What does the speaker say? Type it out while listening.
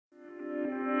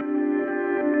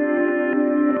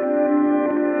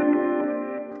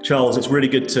Charles, it's really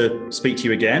good to speak to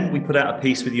you again. We put out a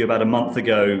piece with you about a month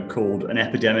ago called An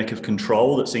Epidemic of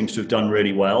Control that seems to have done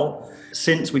really well.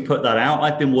 Since we put that out,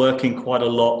 I've been working quite a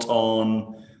lot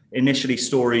on initially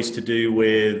stories to do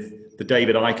with the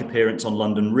David Icke appearance on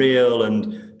London Real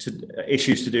and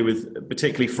issues to do with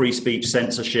particularly free speech,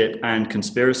 censorship and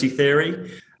conspiracy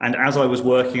theory. And as I was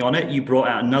working on it, you brought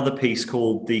out another piece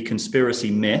called The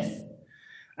Conspiracy Myth.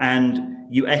 And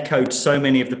you echoed so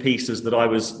many of the pieces that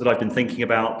I've been thinking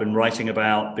about, been writing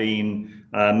about, been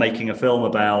making a film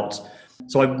about.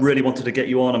 So I really wanted to get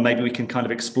you on, and maybe we can kind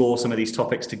of explore some of these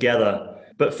topics together.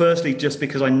 But firstly, just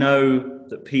because I know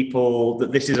that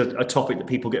this is a topic that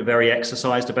people get very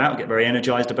exercised about, get very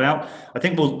energized about, I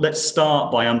think let's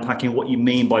start by unpacking what you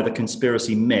mean by the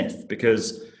conspiracy myth,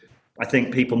 because I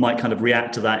think people might kind of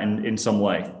react to that in some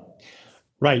way.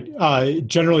 Right.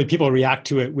 Generally, people react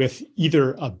to it with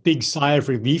either a big sigh of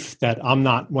relief that I'm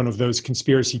not one of those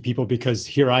conspiracy people because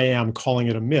here I am calling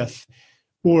it a myth,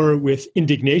 or with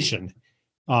indignation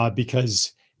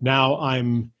because now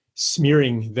I'm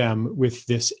smearing them with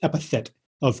this epithet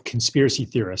of conspiracy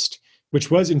theorist,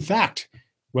 which was in fact,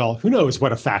 well, who knows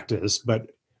what a fact is, but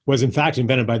was in fact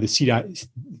invented by the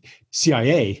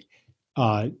CIA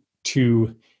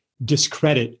to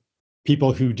discredit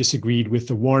people who disagreed with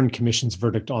the Warren Commission's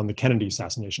verdict on the Kennedy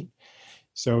assassination.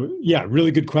 So yeah, really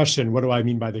good question. What do I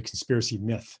mean by the conspiracy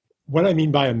myth? What I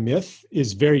mean by a myth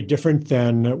is very different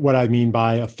than what I mean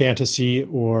by a fantasy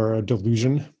or a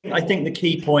delusion. I think the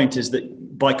key point is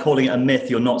that by calling it a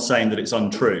myth, you're not saying that it's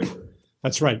untrue.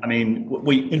 That's right. I mean,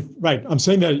 right. I'm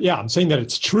saying that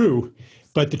it's true,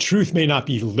 but the truth may not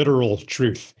be literal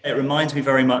truth. It reminds me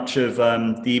very much of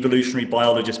the evolutionary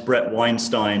biologist Brett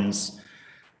Weinstein's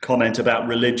comment about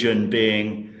religion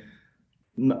being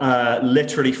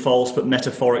literally false but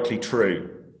metaphorically true,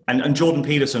 and Jordan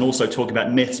Peterson also talking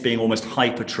about myths being almost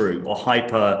hyper true or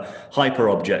hyper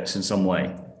objects in some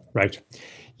way. Right.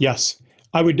 Yes,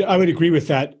 I would agree with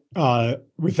that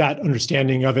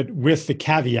understanding of it, with the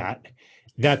caveat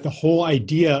that the whole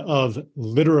idea of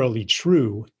literally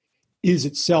true is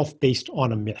itself based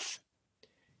on a myth,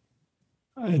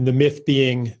 and the myth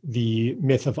being the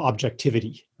myth of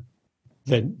objectivity.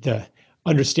 The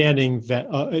understanding that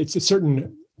it's a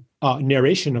certain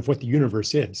narration of what the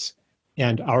universe is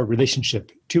and our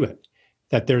relationship to it,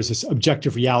 that there's this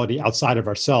objective reality outside of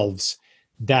ourselves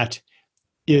that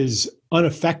is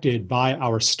unaffected by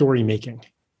our story making,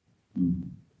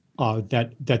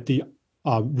 that the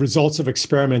results of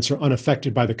experiments are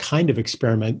unaffected by the kind of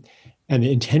experiment and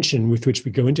the intention with which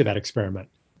we go into that experiment.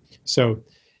 So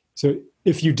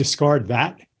if you discard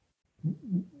that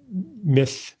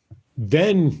myth,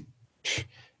 then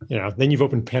you've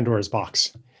opened Pandora's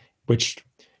box, which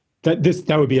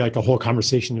that would be like a whole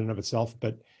conversation in and of itself.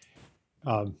 But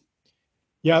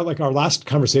like our last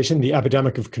conversation, the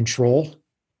epidemic of control,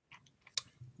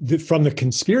 from the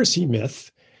conspiracy myth,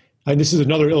 and this is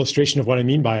another illustration of what I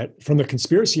mean by it. From the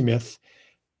conspiracy myth,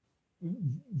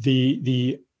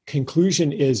 the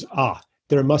conclusion is,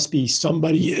 there must be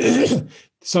somebody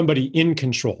in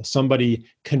control, somebody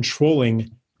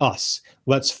controlling us.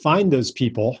 Let's find those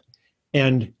people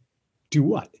and do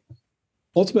what?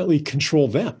 Ultimately control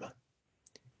them.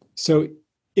 So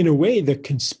in a way, the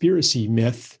conspiracy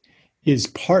myth is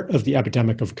part of the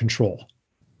epidemic of control.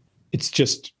 It's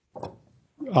just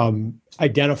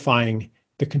identifying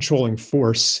the controlling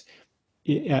force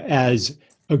as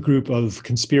a group of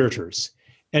conspirators.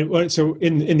 And so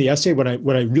in the essay, what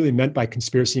I really meant by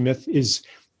conspiracy myth is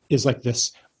like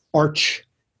this arch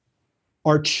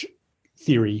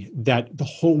theory that the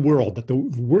whole world, that the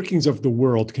workings of the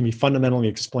world can be fundamentally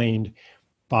explained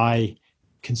by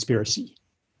conspiracy.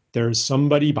 There's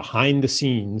somebody behind the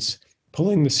scenes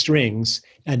pulling the strings,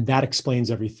 and that explains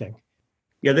everything.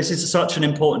 Yeah, this is such an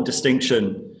important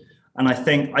distinction. And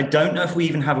I don't know if we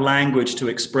even have language to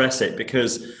express it,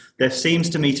 because there seems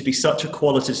to me to be such a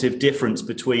qualitative difference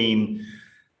between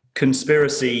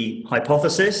conspiracy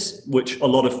hypothesis, which a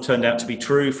lot have turned out to be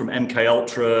true, from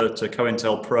MKUltra to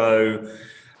COINTELPRO,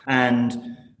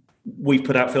 and we've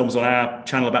put out films on our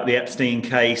channel about the Epstein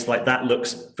case. Like, that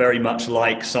looks very much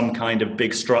like some kind of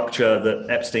big structure that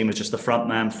Epstein was just the front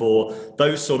man for,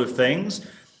 those sort of things.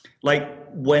 Like,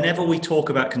 whenever we talk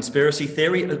about conspiracy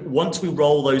theory, once we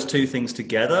roll those two things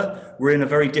together, we're in a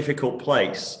very difficult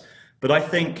place. But I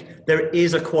think there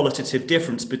is a qualitative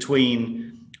difference between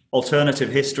alternative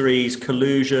histories,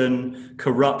 collusion,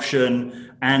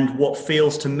 corruption, and what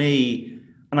feels to me,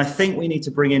 and I think we need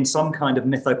to bring in some kind of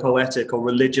mythopoetic or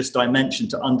religious dimension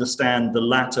to understand the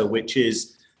latter, which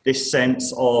is this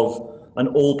sense of an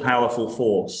all-powerful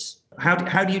force.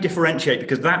 how do you differentiate?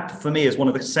 Because that, for me, is one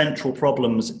of the central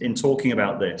problems in talking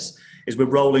about this, is we're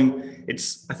rolling,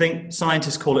 I think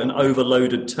scientists call it an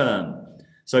overloaded term.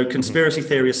 So conspiracy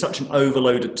theory is such an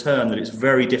overloaded term that it's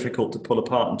very difficult to pull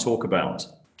apart and talk about.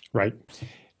 Right.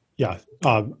 Yeah.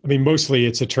 I mean, mostly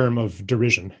it's a term of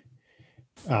derision.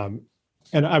 And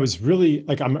I was really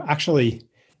like, I'm actually,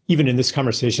 even in this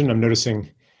conversation, I'm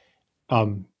noticing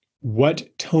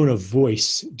what tone of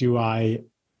voice do I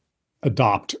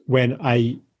adopt when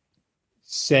I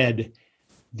said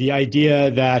the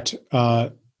idea that,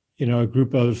 a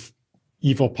group of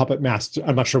evil puppet masters,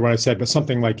 I'm not sure what I said, but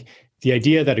something like the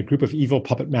idea that a group of evil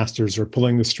puppet masters are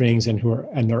pulling the strings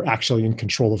and they're actually in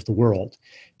control of the world.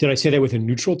 Did I say that with a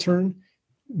neutral tone,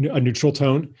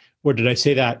 or did I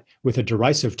say that with a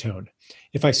derisive tone?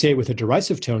 If I say it with a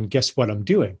derisive tone, guess what I'm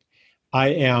doing? I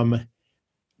am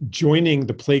joining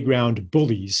the playground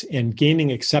bullies and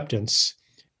gaining acceptance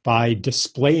by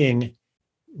displaying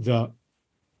the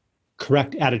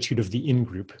correct attitude of the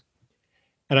in-group.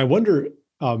 And I wonder,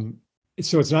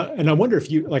 so it's not, and I wonder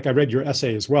if you, like I read your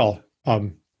essay as well,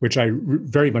 which I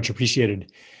very much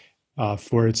appreciated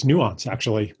for its nuance,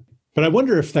 actually. But I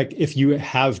wonder if you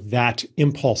have that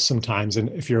impulse sometimes, and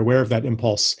if you're aware of that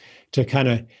impulse to kind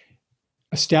of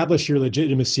establish your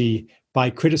legitimacy by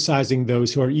criticizing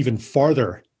those who are even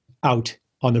farther out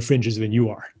on the fringes than you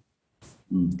are.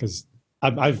 Because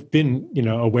I've been,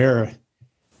 aware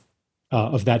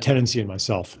of that tendency in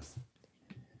myself.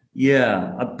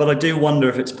 Yeah, but I do wonder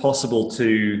if it's possible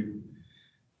to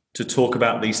talk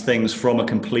about these things from a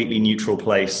completely neutral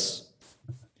place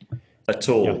at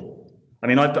all. Yeah. I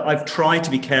mean, I've tried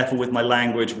to be careful with my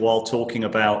language while talking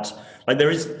about, like there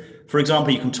is, for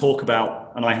example, you can talk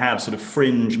about, and I have sort of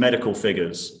fringe medical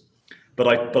figures, but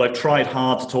I've tried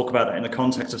hard to talk about that in the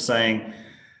context of saying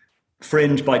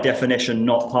fringe by definition,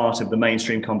 not part of the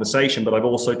mainstream conversation, but I've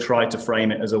also tried to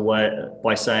frame it as a way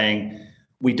by saying,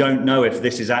 we don't know if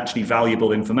this is actually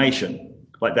valuable information.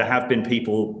 Like there have been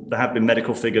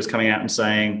medical figures coming out and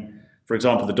saying, for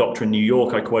example, the doctor in New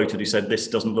York I quoted who said, this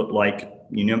doesn't look like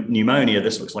pneumonia,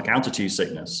 this looks like altitude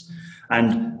sickness.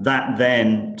 And that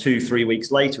then 2-3 weeks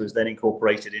later is then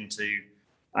incorporated into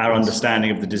our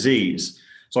understanding of the disease.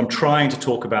 So I'm trying to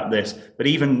talk about this, but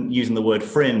even using the word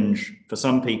fringe, for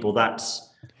some people, that's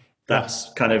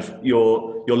kind of,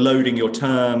 you're loading your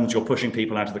terms, you're pushing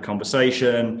people out of the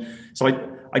conversation. So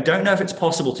I don't know if it's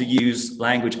possible to use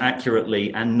language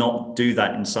accurately and not do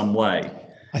that in some way.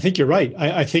 I think you're right.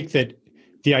 I think that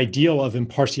the ideal of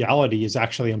impartiality is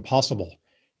actually impossible,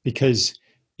 because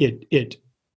it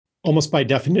almost by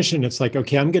definition, it's like,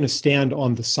 okay, I'm going to stand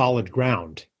on the solid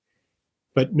ground,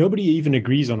 but nobody even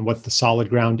agrees on what the solid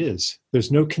ground is.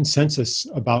 There's no consensus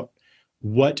about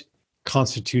what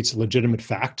constitutes a legitimate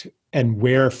fact and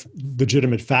where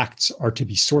legitimate facts are to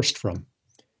be sourced from.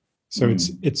 So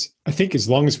it's I think as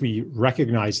long as we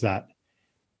recognize that,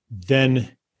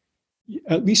 then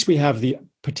at least we have the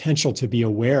potential to be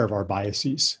aware of our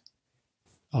biases.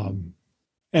 And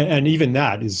even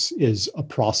that is a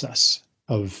process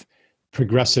of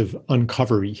progressive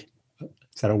uncovery.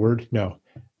 Is that a word? No.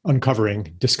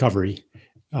 Uncovering, discovery,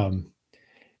 and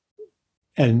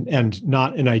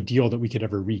not an ideal that we could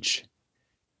ever reach.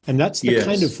 And that's the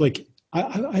kind of like,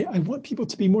 I want people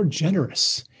to be more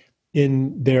generous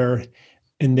in their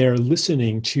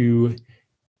listening to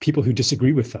people who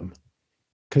disagree with them.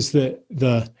 Because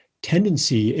the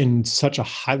tendency in such a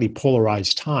highly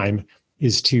polarized time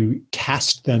is to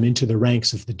cast them into the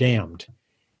ranks of the damned,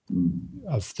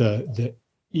 of the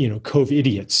cove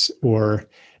idiots, or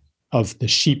of the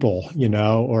sheeple,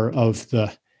 or of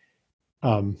the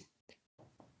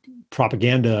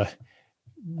propaganda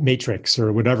matrix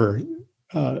or whatever.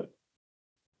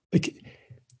 Like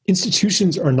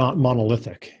institutions are not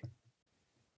monolithic.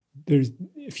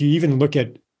 If you even look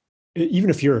at, even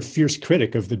if you're a fierce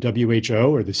critic of the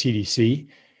WHO or the CDC,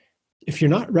 if you're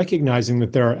not recognizing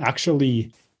that there are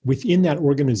actually within that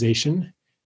organization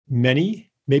many,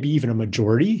 maybe even a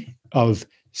majority of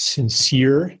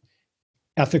sincere,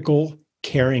 ethical,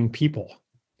 caring people,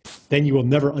 then you will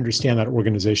never understand that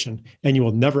organization, and you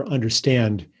will never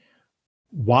understand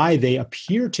why they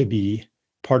appear to be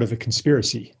part of a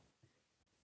conspiracy.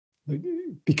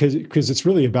 Because it's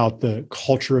really about the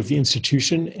culture of the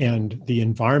institution and the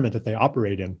environment that they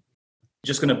operate in.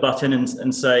 Just going to butt in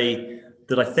and say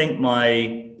that I think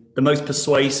the most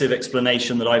persuasive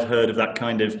explanation that I've heard of that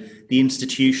kind of the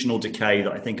institutional decay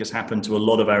that I think has happened to a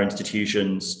lot of our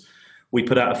institutions. We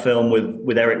put out a film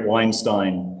with Eric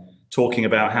Weinstein talking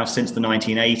about how since the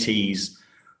 1980s,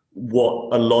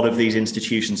 what a lot of these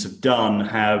institutions have done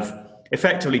have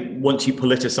effectively, once you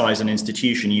politicize an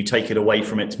institution, you take it away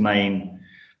from its main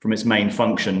from its main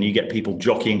function. You get people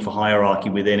jockeying for hierarchy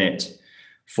within it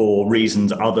for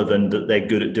reasons other than that they're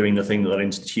good at doing the thing that that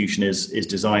institution is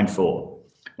designed for.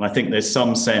 And I think there's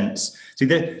some sense. See,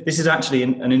 this is actually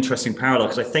an interesting parallel,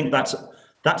 because I think that's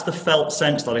the felt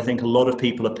sense that I think a lot of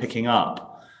people are picking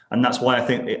up, and that's why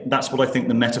that's what I think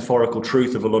the metaphorical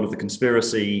truth of a lot of the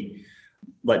conspiracy,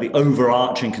 like the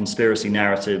overarching conspiracy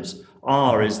narratives,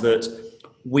 is that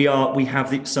we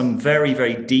have some very,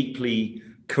 very deeply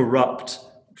corrupt,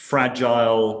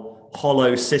 fragile,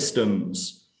 hollow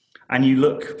systems. And you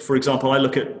look, for example, I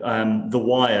look at The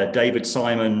Wire, David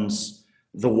Simon's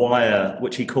The Wire,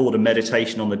 which he called a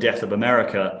meditation on the death of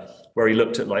America, where he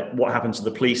looked at like what happens to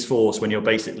the police force when you're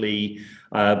basically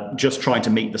just trying to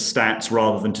meet the stats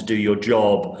rather than to do your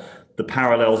job. The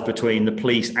parallels between the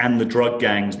police and the drug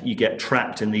gangs, that you get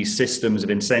trapped in these systems of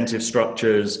incentive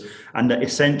structures, and that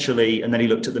essentially, and then he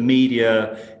looked at the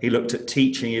media, he looked at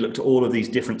teaching, he looked at all of these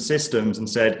different systems and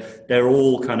said they're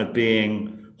all kind of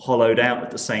being hollowed out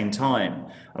at the same time.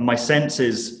 And my sense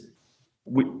is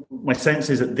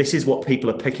that this is what people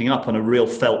are picking up on a real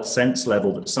felt sense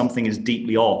level, that something is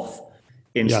deeply off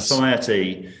in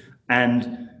society.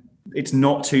 And it's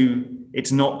not too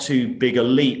big a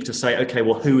leap to say, okay,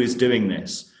 well, who is doing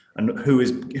this and who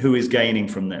is gaining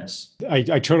from this? I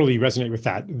totally resonate with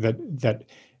that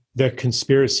the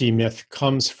conspiracy myth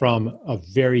comes from a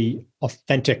very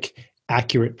authentic,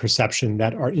 accurate perception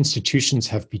that our institutions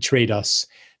have betrayed us,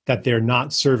 that they're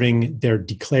not serving their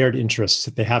declared interests,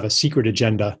 that they have a secret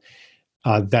agenda,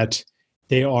 that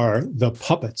they are the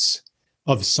puppets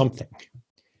of something.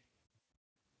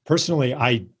 Personally,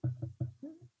 I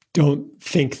don't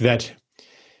think that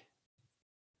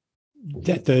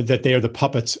they are the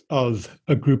puppets of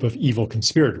a group of evil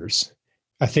conspirators.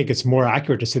 I think it's more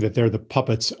accurate to say that they're the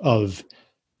puppets of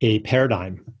a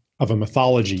paradigm, of a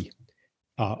mythology,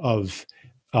 of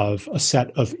a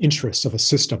set of interests, of a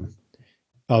system,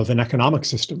 of an economic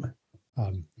system,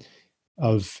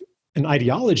 of an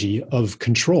ideology of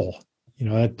control.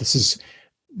 This is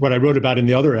what I wrote about in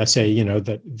the other essay,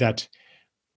 that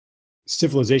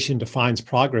civilization defines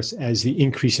progress as the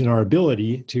increase in our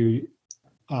ability to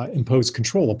impose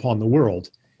control upon the world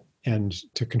and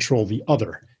to control the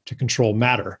other, to control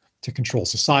matter, to control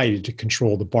society, to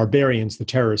control the barbarians, the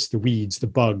terrorists, the weeds, the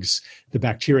bugs, the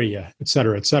bacteria, et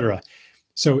cetera, et cetera.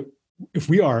 So if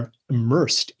we are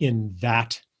immersed in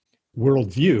that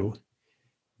worldview,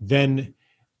 then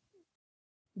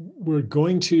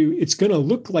it's going to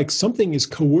look like something is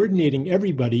coordinating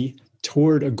everybody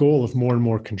toward a goal of more and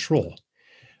more control.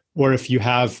 Or if you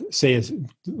have, say,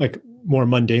 like more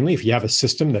mundanely, if you have a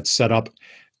system that's set up,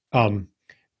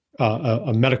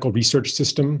 a medical research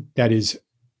system that is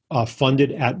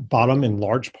funded at bottom in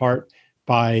large part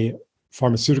by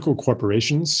pharmaceutical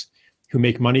corporations who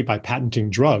make money by patenting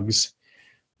drugs,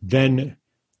 then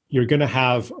you're going to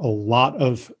have a lot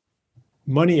of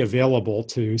money available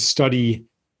to study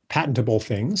patentable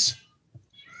things.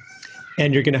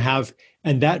 And you're going to have,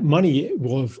 and that money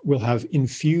will have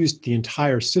infused the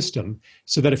entire system,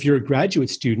 so that if you're a graduate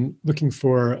student looking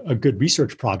for a good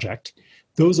research project,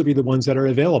 those will be the ones that are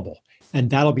available. And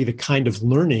that'll be the kind of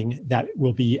learning that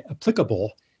will be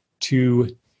applicable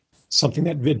to something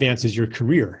that advances your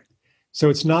career. So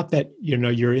it's not that,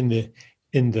 you're in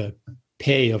the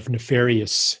pay of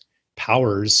nefarious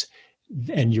powers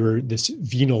and you're this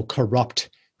venal, corrupt,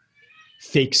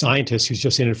 fake scientist who's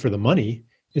just in it for the money.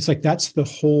 It's like that's the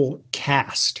whole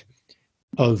cast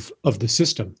of the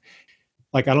system.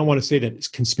 Like, I don't want to say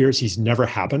that conspiracies never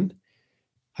happen.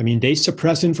 I mean, they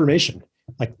suppress information.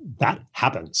 Like, that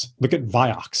happens. Look at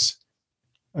Vioxx.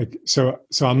 Like, so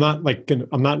I'm not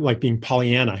like being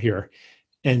Pollyanna here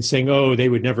and saying, oh, they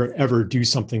would never ever do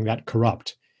something that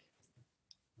corrupt.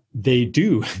 They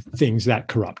do things that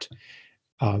corrupt.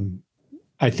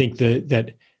 I think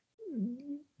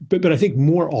but I think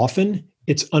more often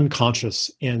it's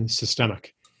unconscious and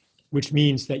systemic, which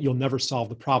means that you'll never solve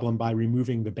the problem by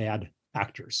removing the bad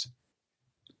actors.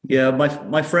 Yeah,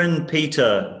 my friend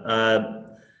Peter, I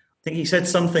think he said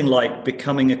something like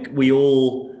we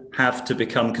all have to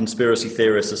become conspiracy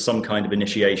theorists as some kind of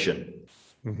initiation.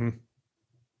 Mm-hmm.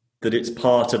 That it's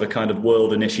part of a kind of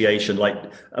world initiation,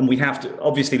 and we have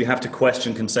to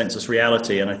question consensus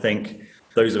reality. And I think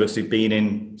those of us who've been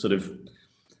in sort of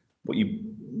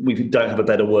we don't have a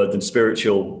better word than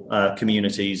spiritual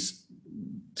communities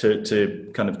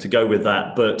to go with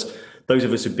that. But those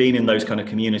of us who've been in those kind of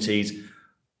communities,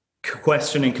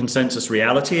 questioning consensus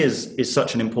reality is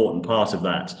such an important part of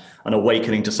that, and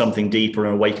awakening to something deeper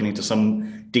and awakening to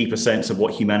some deeper sense of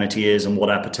what humanity is and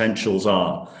what our potentials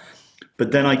are.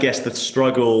 But then I guess the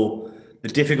struggle the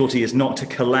difficulty is not to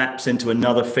collapse into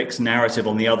another fixed narrative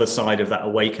on the other side of that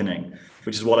awakening,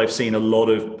 which is what I've seen a lot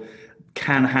of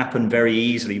can happen very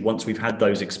easily once we've had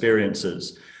those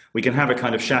experiences. We can have a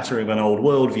kind of shattering of an old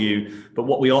worldview, but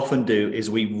what we often do is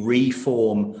we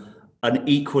reform an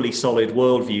equally solid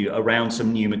worldview around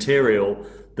some new material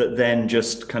that then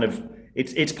just kind of,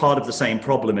 it's part of the same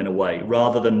problem in a way,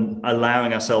 rather than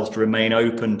allowing ourselves to remain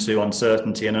open to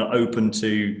uncertainty and open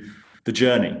to the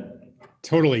journey.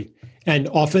 Totally. And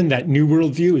often that new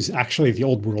worldview is actually the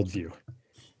old worldview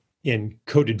in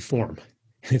coded form.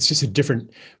 It's just a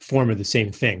different form of the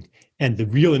same thing. And the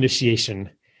real initiation,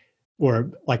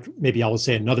 or like maybe I will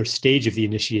say another stage of the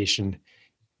initiation,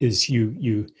 is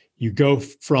you go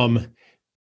from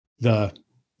the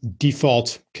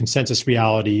default consensus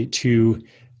reality to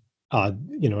a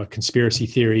conspiracy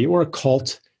theory or a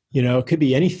cult. It could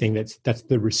be anything that's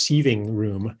the receiving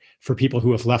room for people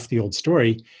who have left the old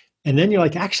story. And then you're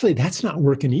like, actually, that's not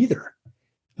working either.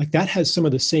 Like that has some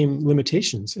of the same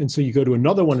limitations. And so you go to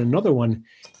another one,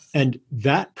 and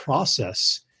that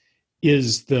process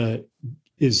is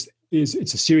it's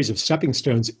a series of stepping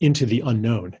stones into the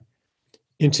unknown,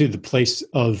 into the place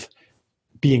of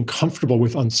being comfortable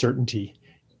with uncertainty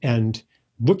and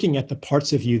looking at the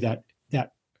parts of you that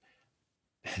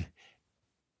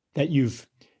you've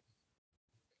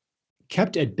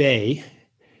kept at bay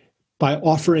by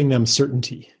offering them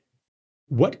certainty.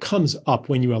 What comes up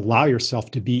when you allow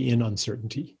yourself to be in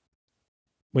uncertainty?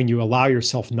 When you allow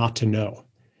yourself not to know?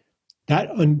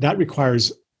 That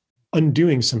requires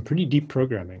undoing some pretty deep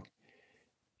programming.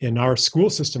 In our school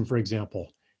system, for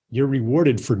example, you're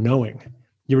rewarded for knowing.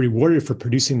 You're rewarded for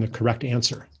producing the correct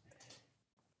answer.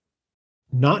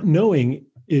 Not knowing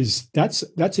that's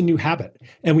a new habit.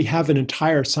 And we have an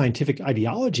entire scientific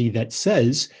ideology that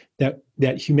says that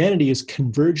humanity is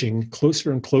converging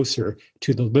closer and closer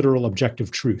to the literal objective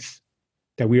truth,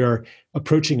 that we are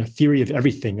approaching a theory of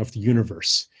everything of the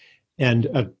universe, and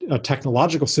a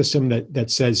technological system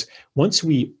that says once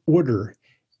we order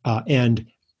and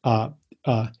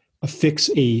affix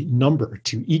a number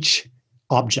to each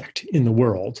object in the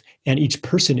world and each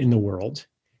person in the world,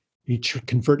 we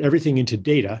convert everything into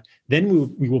data, then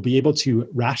we will be able to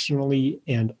rationally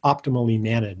and optimally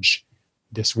manage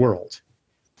this world.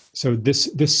 So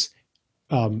this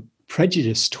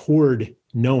prejudice toward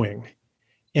knowing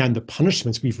and the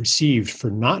punishments we've received for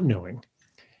not knowing,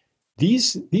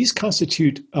 these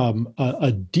constitute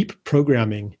a deep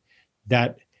programming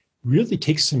that really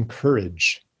takes some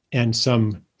courage and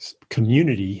some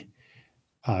community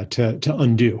to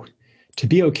undo, to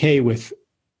be okay with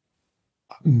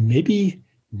maybe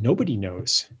nobody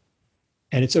knows,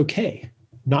 and it's okay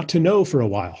not to know for a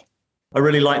while. I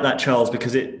really like that, Charles,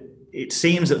 because it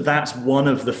seems that that's one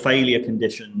of the failure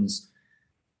conditions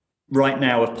right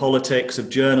now of politics, of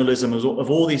journalism,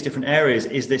 of all these different areas,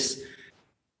 is this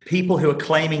people who are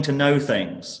claiming to know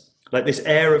things, like this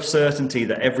air of certainty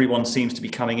that everyone seems to be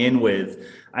coming in with,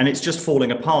 and it's just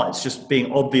falling apart. It's just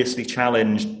being obviously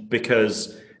challenged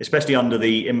because, especially under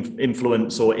the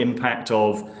influence or impact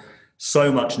of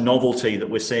so much novelty that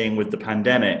we're seeing with the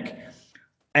pandemic,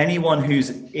 anyone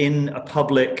who's in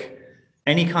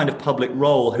any kind of public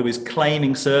role who is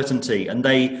claiming certainty, and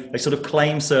they sort of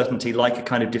claim certainty like a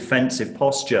kind of defensive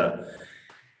posture,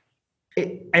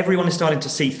 everyone is starting to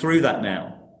see through that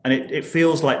now. And it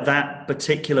feels like that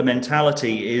particular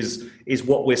mentality is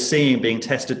what we're seeing being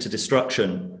tested to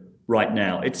destruction right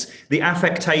now. It's the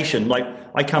affectation. Like,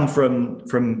 I come from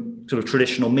sort of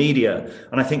traditional media,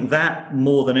 and I think that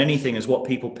more than anything is what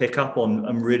people pick up on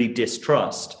and really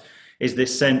distrust, is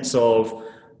this sense of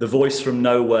the voice from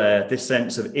nowhere, this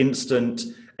sense of instant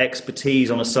expertise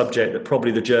on a subject that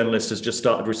probably the journalist has just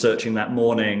started researching that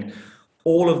morning.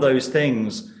 All of those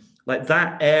things, like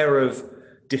that air of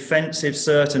defensive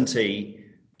certainty,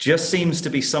 just seems to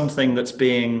be something that's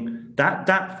being,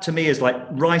 that to me is like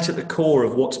right at the core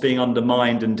of what's being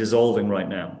undermined and dissolving right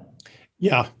now.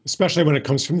 Yeah, especially when it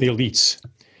comes from the elites,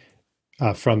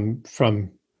 from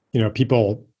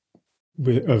people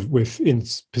in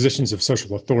positions of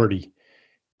social authority,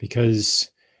 because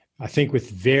I think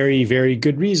with very, very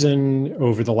good reason,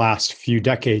 over the last few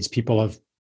decades, people have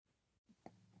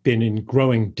been in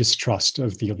growing distrust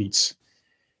of the elites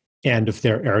and of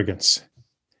their arrogance.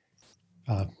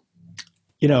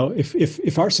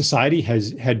 If our society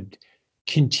had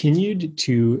continued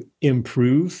to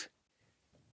improve,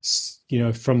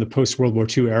 from the post-World War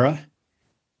II era,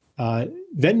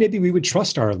 then maybe we would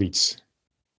trust our elites.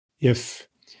 If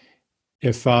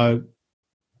the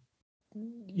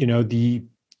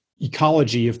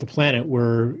ecology of the planet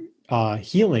were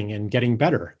healing and getting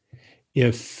better,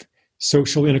 if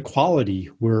social inequality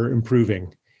were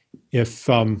improving, If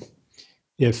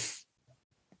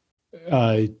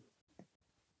uh,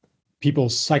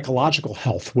 people's psychological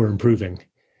health were improving,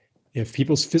 if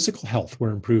people's physical health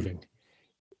were improving,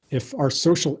 if our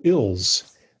social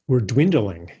ills were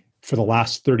dwindling for the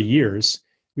last 30 years,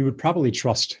 we would probably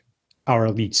trust our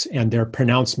elites and their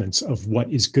pronouncements of what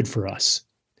is good for us.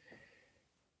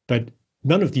 But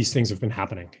none of these things have been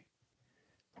happening.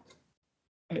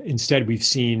 Instead, we've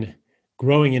seen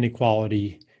growing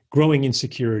inequality, growing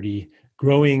insecurity,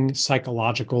 growing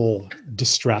psychological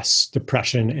distress,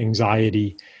 depression,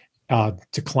 anxiety,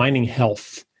 declining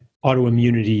health,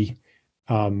 autoimmunity,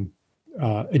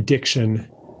 addiction.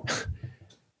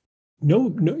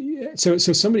 So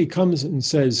somebody comes and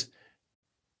says,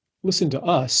 listen to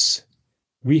us.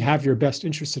 We have your best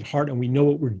interests at heart and we know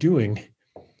what we're doing.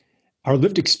 Our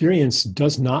lived experience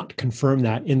does not confirm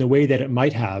that in the way that it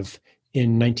might have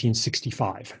in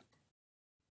 1965.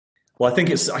 Well, I think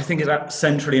it's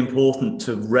centrally important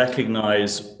to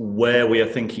recognize where we are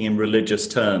thinking in religious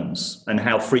terms and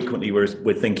how frequently we're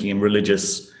thinking in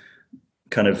religious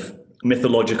kind of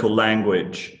mythological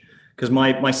language. Because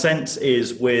my sense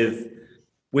is with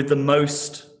the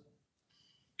most,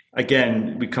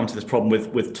 again, we come to this problem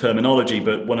with terminology,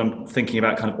 but when I'm thinking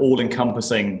about kind of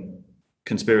all-encompassing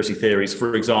conspiracy theories,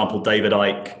 for example, David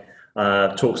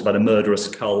Icke talks about a murderous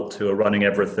cult who are running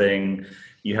everything.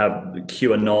 You have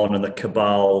QAnon and the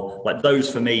cabal. Like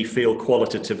those for me feel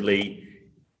qualitatively,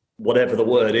 whatever the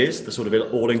word is, the sort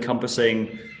of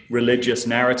all-encompassing religious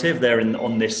narrative, they're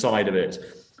on this side of it.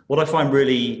 What I find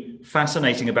really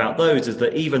fascinating about those is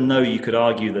that even though you could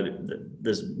argue that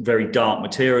there's very dark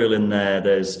material in there,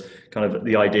 there's kind of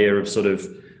the idea of sort of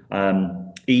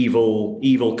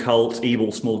evil cults,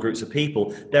 evil small groups of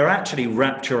people, they're actually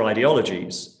rapture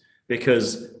ideologies.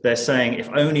 Because they're saying if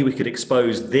only we could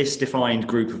expose this defined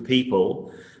group of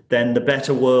people, then the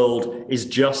better world is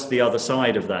just the other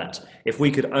side of that. If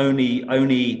we could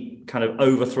only kind of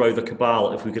overthrow the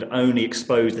cabal, if we could only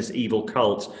expose this evil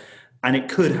cult, and it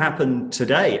could happen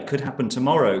today, it could happen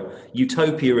tomorrow,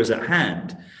 utopia is at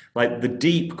hand. Like the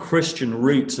deep Christian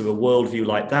roots of a worldview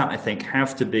like that, I think,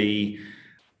 have to be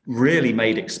really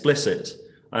made explicit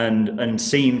and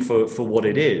seen for what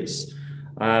it is.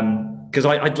 Because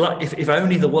I'd like, if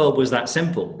only the world was that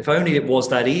simple, if only it was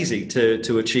that easy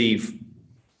to achieve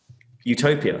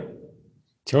utopia.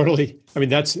 Totally. I mean,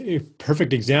 that's a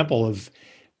perfect example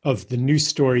of the new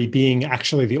story being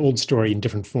actually the old story in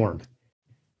different form.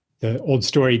 The old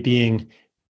story being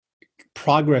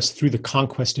progress through the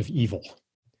conquest of evil.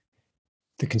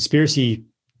 The conspiracy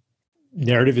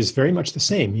narrative is very much the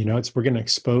same. You know, we're going to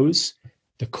expose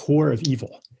the core of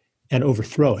evil and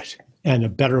overthrow it, and a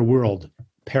better world,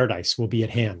 paradise, will be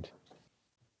at hand.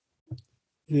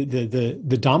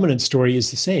 The dominant story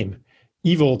is the same.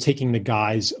 Evil taking the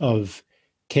guise of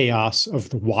chaos,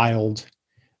 of the wild,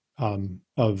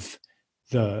 of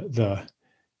the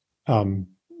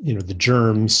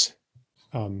germs,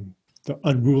 the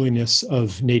unruliness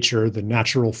of nature, the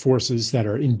natural forces that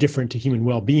are indifferent to human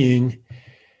well-being.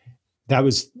 That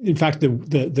was, in fact,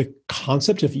 the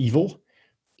concept of evil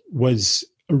was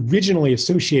originally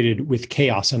associated with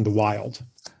chaos and the wild.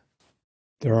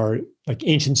 There are like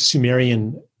ancient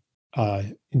Sumerian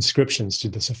inscriptions to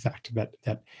this effect that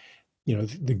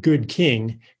the good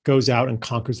king goes out and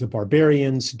conquers the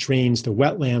barbarians, drains the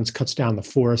wetlands, cuts down the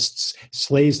forests,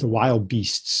 slays the wild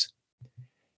beasts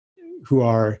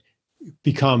who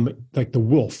become like the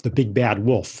wolf, the big bad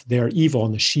wolf. They are evil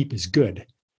and the sheep is good.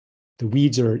 The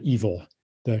weeds are evil.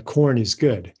 The corn is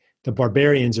good. The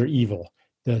barbarians are evil.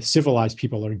 The civilized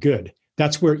people are good.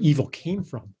 That's where evil came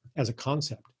from as a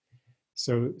concept.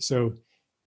 So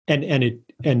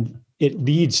it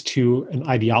leads to an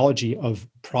ideology of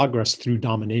progress through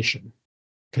domination,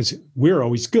 because we're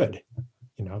always good,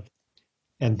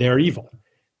 and they're evil.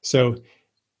 So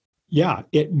yeah,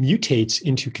 it mutates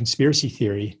into conspiracy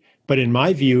theory, but in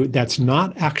my view, that's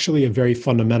not actually a very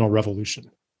fundamental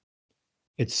revolution.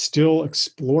 It's still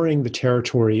exploring the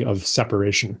territory of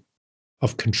separation,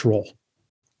 of control.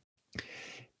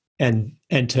 And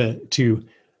to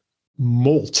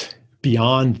molt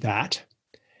beyond that,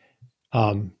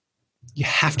 you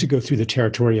have to go through the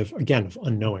territory of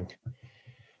unknowing.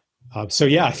 So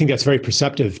yeah, I think that's very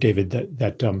perceptive, David.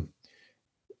 That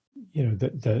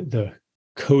the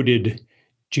coded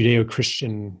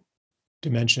Judeo-Christian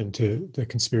dimension to the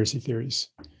conspiracy theories.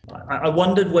 I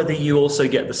wondered whether you also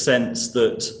get the sense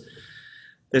that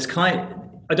there's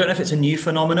I don't know if it's a new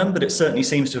phenomenon, but it certainly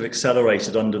seems to have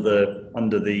accelerated under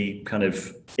the kind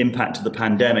of impact of the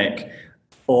pandemic,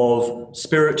 of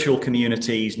spiritual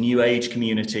communities, new age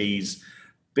communities,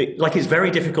 Like it's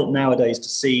very difficult nowadays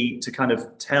to kind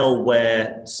of tell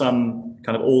where some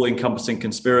kind of all-encompassing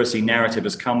conspiracy narrative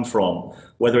has come from,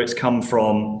 whether it's come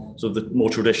from sort of the more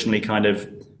traditionally kind of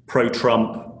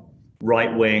pro-Trump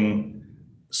right-wing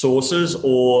sources,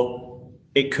 or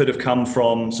it could have come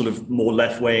from sort of more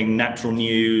left-wing natural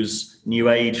news, new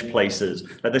age places.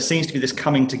 Like there seems to be this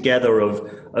coming together of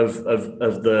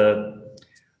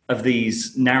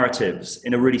these narratives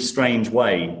in a really strange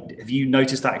way. Have you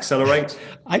noticed that accelerate?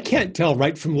 I can't tell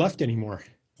right from left anymore.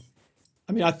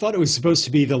 I mean, I thought it was supposed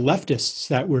to be the leftists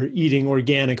that were eating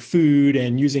organic food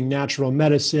and using natural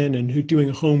medicine and who doing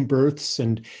home births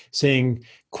and saying,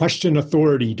 question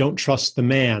authority, don't trust the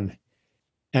man.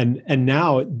 And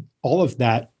now all of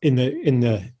that in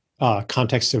the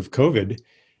context of COVID,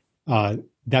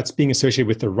 that's being associated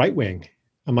with the right wing.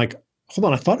 I'm like, hold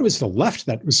on, I thought it was the left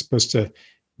that was supposed to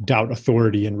doubt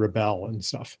authority and rebel and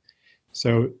stuff.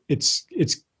 So it's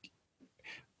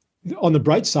on the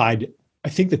bright side, I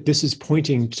think that this is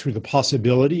pointing to the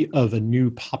possibility of a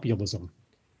new populism,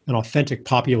 an authentic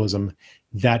populism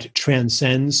that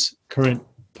transcends current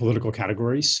political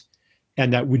categories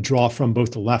and that would draw from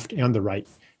both the left and the right,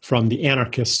 from the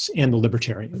anarchists and the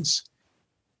libertarians.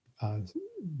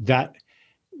 That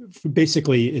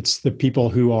basically it's the people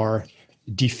who are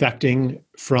defecting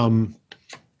from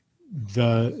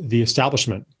the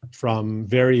establishment, from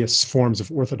various forms of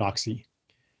orthodoxy.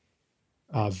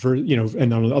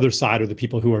 And on the other side are the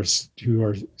people who are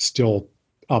still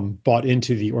bought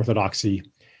into the orthodoxy.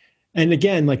 And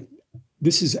again, like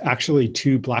this is actually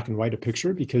too black and white a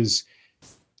picture, because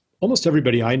almost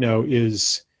everybody I know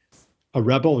is a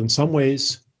rebel in some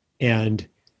ways and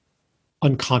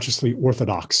unconsciously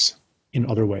orthodox in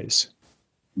other ways.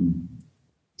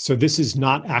 So this is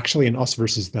not actually an us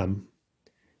versus them.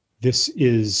 This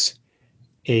is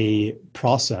a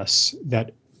process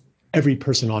that every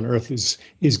person on earth is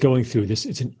going through. This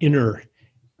it's an inner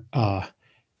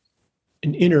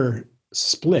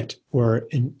split or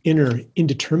an inner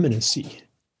indeterminacy.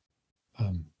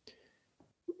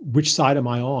 Which side am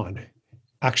I on?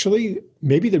 Actually,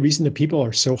 maybe the reason that people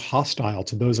are so hostile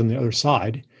to those on the other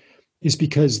side is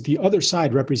because the other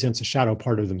side represents a shadow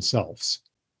part of themselves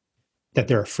that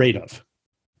they're afraid of.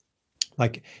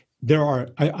 Like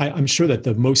I'm sure that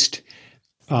the most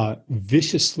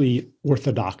viciously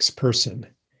orthodox person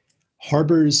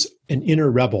harbors an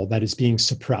inner rebel that is being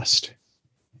suppressed,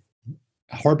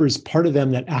 harbors part of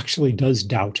them that actually does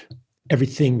doubt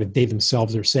everything that they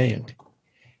themselves are saying.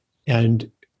 And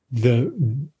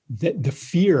the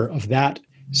fear of that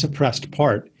suppressed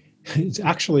part is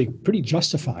actually pretty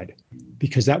justified,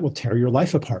 because that will tear your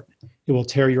life apart. It will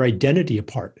tear your identity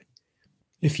apart.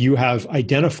 If you have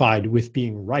identified with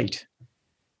being right,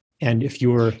 and if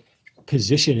your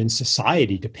position in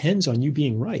society depends on you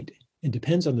being right, and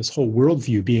depends on this whole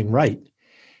worldview being right,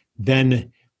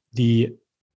 then the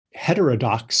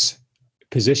heterodox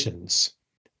positions,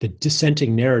 the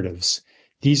dissenting narratives,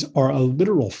 these are a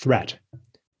literal threat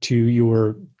to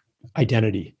your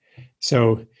identity.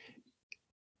 So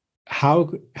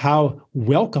how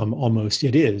welcome almost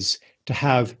it is to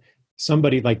have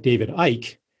somebody like David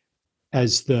Icke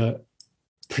as the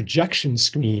projection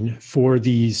screen for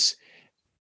these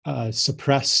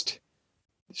suppressed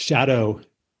shadow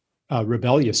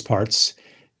rebellious parts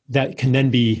that can then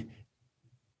be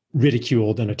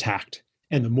ridiculed and attacked.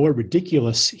 And the more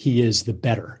ridiculous he is, the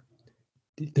better.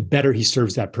 The better he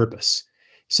serves that purpose.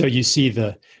 So you see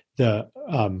the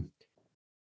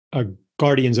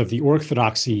guardians of the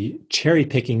orthodoxy cherry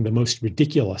picking the most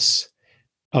ridiculous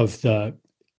of the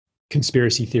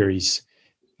conspiracy theories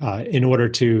in order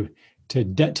to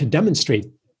demonstrate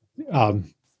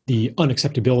the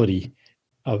unacceptability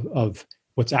of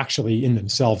what's actually in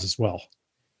themselves as well.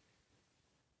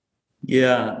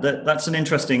 Yeah, that's an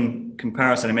interesting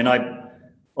comparison. I mean,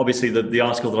 obviously the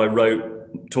article that I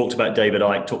wrote talked about David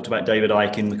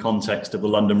Icke in the context of the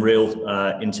London Real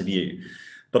interview.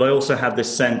 But I also have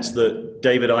this sense that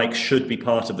David Icke should be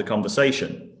part of the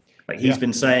conversation. Like he's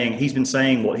been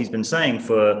saying what he's been saying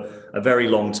for a very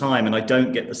long time, and I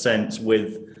don't get the sense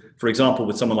for example,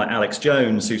 with someone like Alex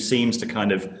Jones, who seems to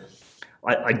kind of,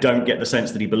 I don't get the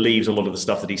sense that he believes a lot of the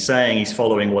stuff that he's saying. He's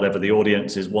following whatever the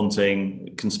audience is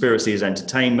wanting. Conspiracy is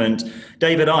entertainment.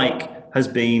 David Icke has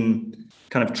been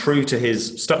kind of stuck to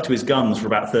his guns for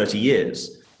about 30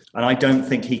 years. And I don't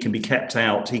think he can be kept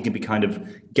out. He can be kind of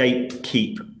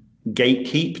gatekept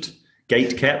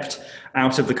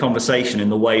out of the conversation in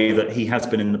the way that he has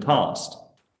been in the past.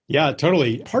 Yeah,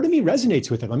 totally. Part of me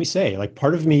resonates with it. Let me say, like,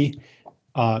 part of me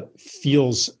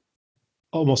feels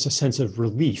almost a sense of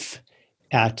relief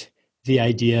at the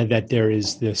idea that there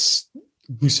is this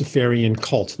Luciferian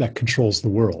cult that controls the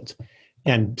world,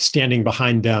 and standing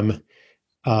behind them,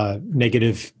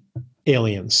 negative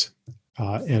aliens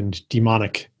and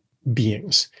demonic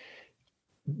beings.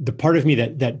 The part of me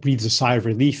that breathes a sigh of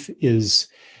relief is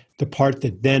the part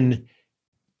that then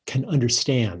can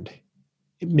understand.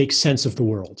 It makes sense of the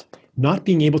world. Not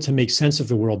being able to make sense of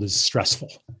the world is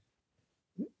stressful.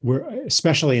 We're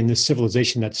especially in this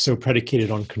civilization that's so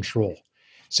predicated on control.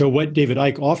 So what David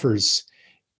Icke offers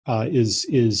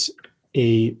is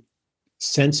a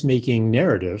sense-making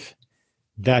narrative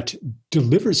that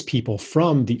delivers people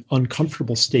from the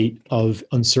uncomfortable state of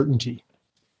uncertainty.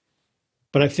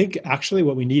 But I think actually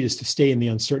what we need is to stay in the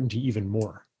uncertainty even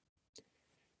more.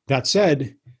 That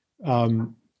said,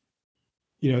 so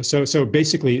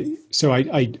basically,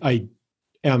 I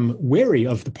am wary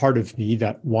of the part of me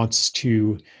that wants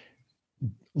to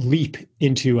leap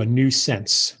into a new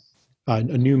sense, a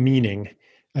new meaning,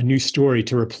 a new story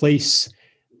to replace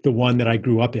the one that I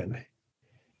grew up in,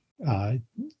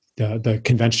 the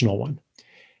conventional one.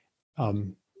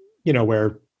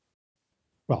 Where,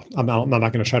 well, I'm not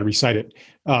going to try to recite it.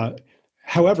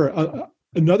 However,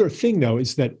 another thing though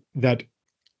is that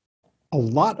a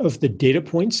lot of the data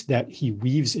points that he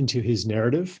weaves into his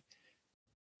narrative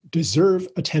deserve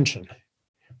attention.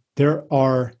 There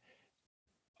are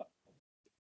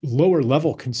lower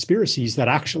level conspiracies that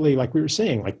actually, like we were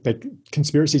saying, like that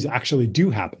conspiracies actually do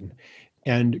happen,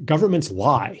 and governments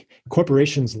lie,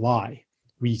 corporations lie.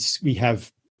 We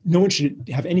have, no one should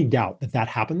have any doubt that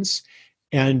happens,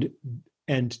 and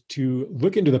to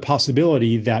look into the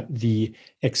possibility that the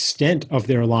extent of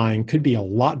their lying could be a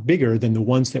lot bigger than the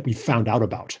ones that we found out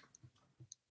about.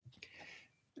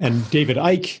 And David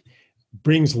Icke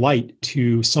brings light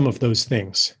to some of those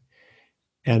things,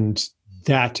 and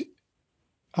that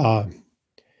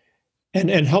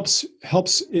and helps.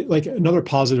 Like, another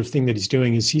positive thing that he's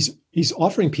doing is he's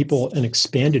offering people an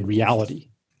expanded reality.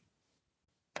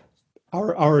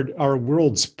 Our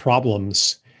world's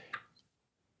problems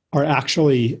are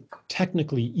actually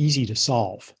technically easy to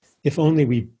solve if only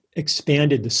we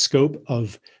expanded the scope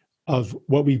of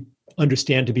what we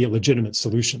understand to be a legitimate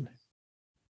solution.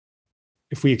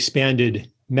 If we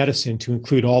expanded medicine to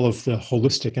include all of the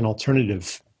holistic and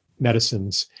alternative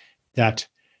medicines that,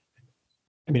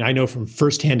 I mean, I know from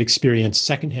firsthand experience,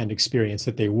 secondhand experience,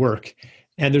 that they work.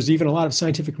 And there's even a lot of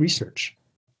scientific research.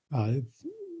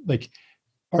 Like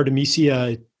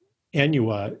Artemisia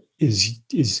annua is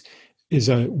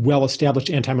a well-established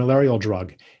anti-malarial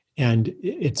drug, and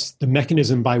it's the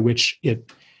mechanism by which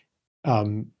it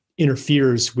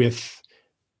interferes with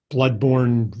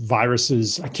blood-borne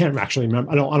viruses. I can't actually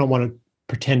remember. I don't want to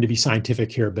pretend to be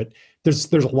scientific here, but there's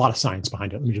a lot of science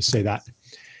behind it. Let me just say that.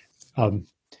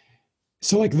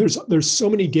 So like there's so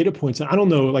many data points, and I don't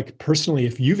know, like personally,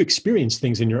 if you've experienced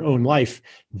things in your own life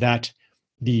that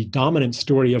the dominant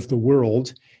story of the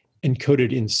world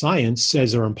encoded in science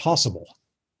says are impossible.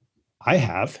 I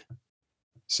have.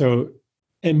 So,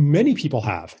 and many people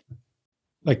have.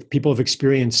 Like, people have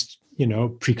experienced,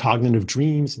 precognitive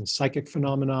dreams and psychic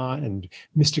phenomena and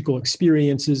mystical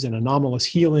experiences and anomalous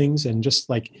healings and just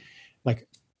like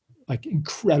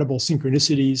incredible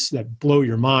synchronicities that blow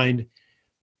your mind.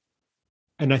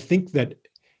 And I think that,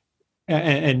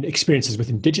 and experiences with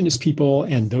indigenous people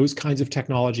and those kinds of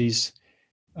technologies,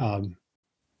 I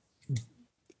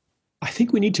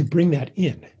think we need to bring that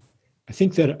in. I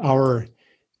think that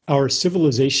our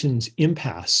civilization's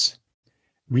impasse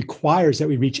requires that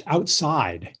we reach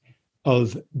outside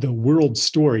of the world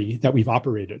story that we've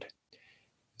operated.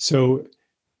 So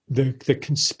the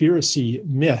conspiracy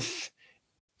myth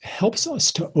helps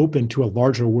us to open to a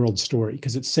larger world story,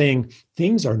 because it's saying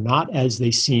things are not as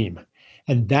they seem.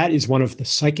 And that is one of the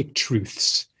psychic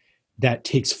truths that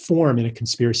takes form in a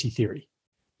conspiracy theory.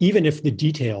 Even if the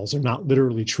details are not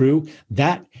literally true,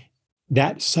 that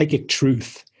psychic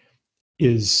truth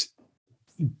is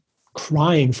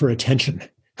crying for attention.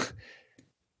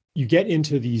 You get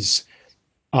into these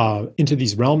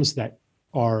realms that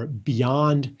are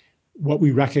beyond what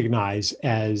we recognize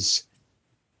as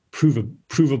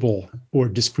provable or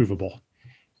disprovable.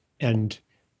 And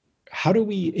how do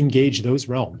we engage those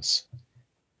realms?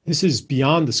 This is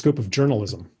beyond the scope of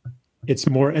journalism. It's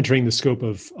more entering the scope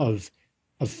of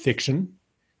fiction,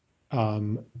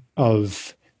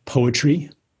 of poetry.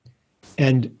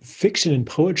 And fiction and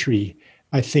poetry,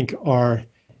 I think, are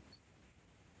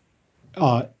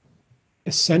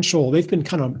essential. They've been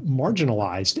kind of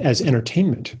marginalized as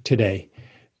entertainment today,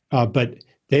 but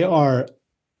they are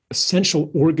essential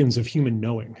organs of human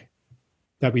knowing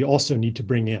that we also need to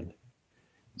bring in.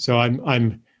 So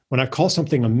when I call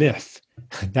something a myth,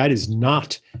 that is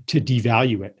not to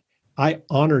devalue it. I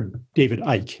honor David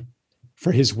Icke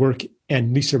for his work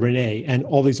and Lisa Renee and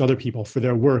all these other people for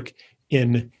their work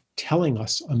in telling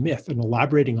us a myth and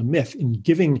elaborating a myth and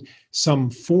giving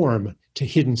some form to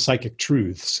hidden psychic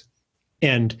truths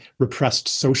and repressed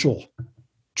social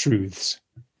truths.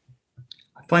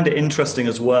 I find it interesting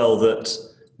as well that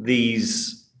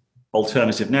these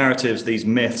alternative narratives, these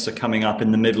myths are coming up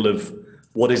in the middle of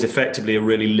what is effectively a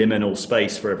really liminal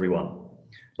space for everyone.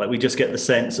 Like we just get the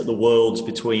sense that the worlds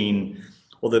between,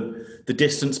 or the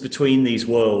distance between these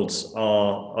worlds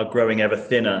are growing ever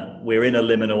thinner. We're in a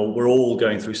liminal, we're all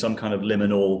going through some kind of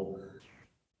liminal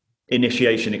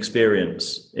initiation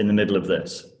experience in the middle of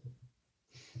this.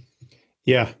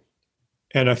 Yeah.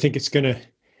 And I think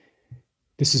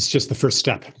this is just the first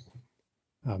step.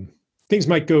 Things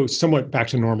might go somewhat back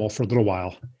to normal for a little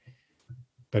while,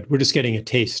 but we're just getting a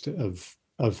taste of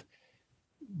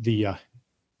the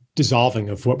dissolving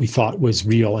of what we thought was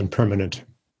real and permanent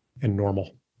and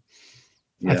normal.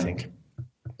 Yeah. I think.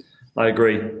 I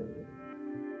agree.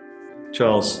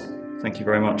 Charles, thank you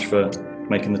very much for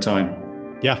making the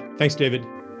time. Yeah, thanks, David.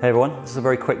 Hey everyone, this is a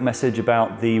very quick message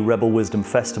about the Rebel Wisdom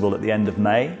Festival at the end of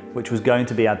May, which was going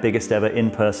to be our biggest ever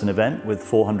in-person event with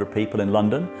 400 people in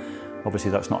London.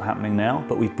 Obviously that's not happening now,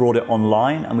 but we've brought it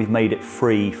online and we've made it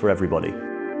free for everybody.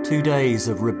 2 days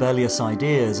of rebellious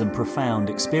ideas and profound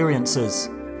experiences.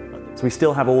 So we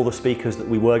still have all the speakers that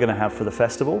we were going to have for the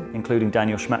festival, including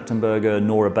Daniel Schmachtenberger,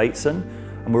 Nora Bateson,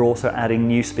 and we're also adding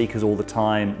new speakers all the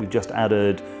time. We've just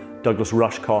added Douglas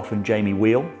Rushkoff and Jamie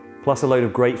Wheel, plus a load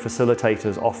of great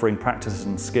facilitators offering practices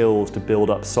and skills to build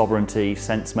up sovereignty,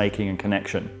 sense-making and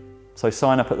connection. So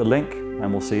sign up at the link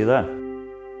and we'll see you there.